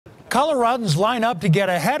Coloradans line up to get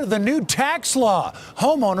ahead of the new tax law.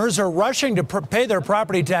 Homeowners are rushing to pay their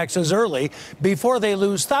property taxes early before they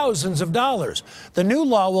lose thousands of dollars. The new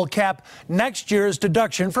law will cap next year's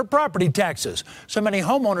deduction for property taxes. So many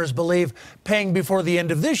homeowners believe paying before the end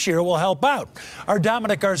of this year will help out. Our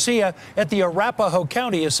Dominic Garcia at the Arapahoe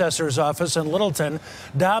County Assessor's Office in Littleton.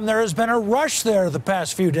 Dom, there has been a rush there the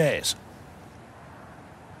past few days.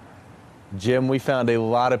 Jim, we found a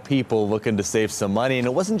lot of people looking to save some money, and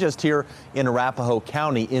it wasn't just here in Arapahoe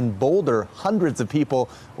County. In Boulder, hundreds of people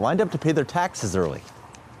lined up to pay their taxes early.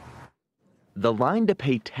 The line to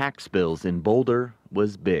pay tax bills in Boulder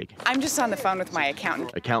was big. I'm just on the phone with my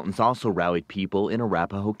accountant. Accountants also rallied people in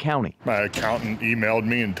Arapahoe County. My accountant emailed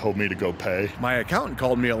me and told me to go pay. My accountant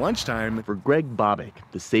called me at lunchtime. For Greg Bobick,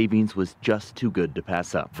 the savings was just too good to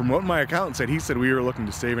pass up. From what my accountant said, he said we were looking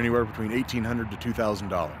to save anywhere between $1,800 to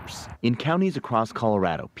 $2,000. In counties across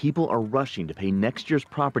Colorado, people are rushing to pay next year's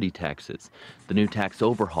property taxes. The new tax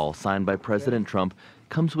overhaul signed by President Trump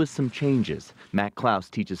comes with some changes. Matt Klaus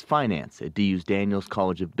teaches finance at DU's Daniels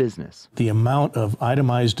College of Business. The amount of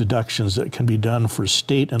itemized deductions that can be done for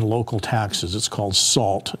state and local taxes, it's called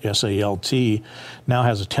SALT, S-A-L-T, now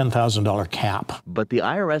has a $10,000 cap. But the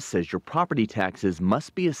IRS says your property taxes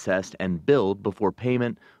must be assessed and billed before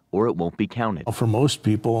payment, or it won't be counted. For most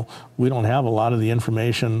people, we don't have a lot of the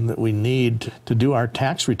information that we need to do our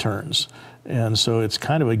tax returns. And so it's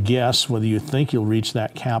kind of a guess whether you think you'll reach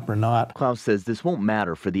that cap or not. Klaus says this won't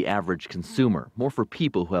matter for the average consumer, more for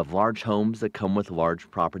people who have large homes that come with large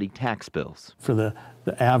property tax bills. For the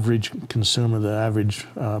average consumer, the average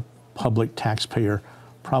public taxpayer,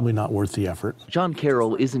 probably not worth the effort. John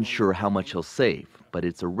Carroll isn't sure how much he'll save, but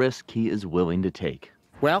it's a risk he is willing to take.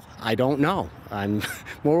 Well, I don't know. I'm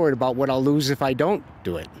more worried about what I'll lose if I don't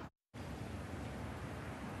do it.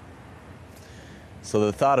 So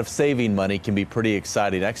the thought of saving money can be pretty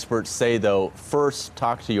exciting. Experts say, though, first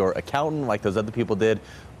talk to your accountant like those other people did,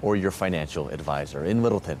 or your financial advisor. In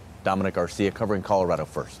Littleton, Dominic Garcia covering Colorado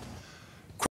First.